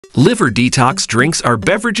Liver detox drinks are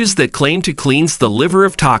beverages that claim to cleanse the liver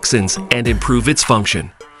of toxins and improve its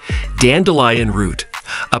function. Dandelion root,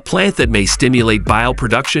 a plant that may stimulate bile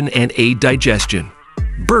production and aid digestion.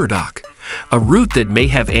 Burdock, a root that may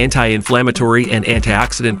have anti-inflammatory and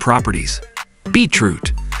antioxidant properties.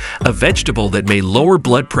 Beetroot, a vegetable that may lower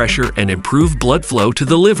blood pressure and improve blood flow to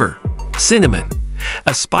the liver. Cinnamon,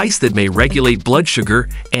 a spice that may regulate blood sugar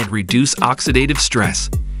and reduce oxidative stress.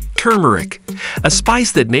 Turmeric, a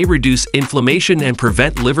spice that may reduce inflammation and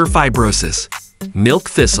prevent liver fibrosis. Milk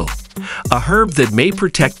thistle, a herb that may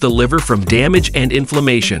protect the liver from damage and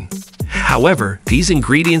inflammation. However, these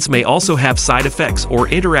ingredients may also have side effects or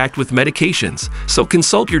interact with medications, so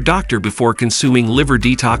consult your doctor before consuming liver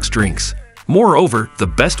detox drinks. Moreover, the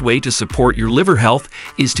best way to support your liver health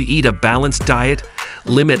is to eat a balanced diet,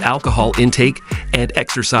 limit alcohol intake, and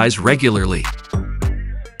exercise regularly.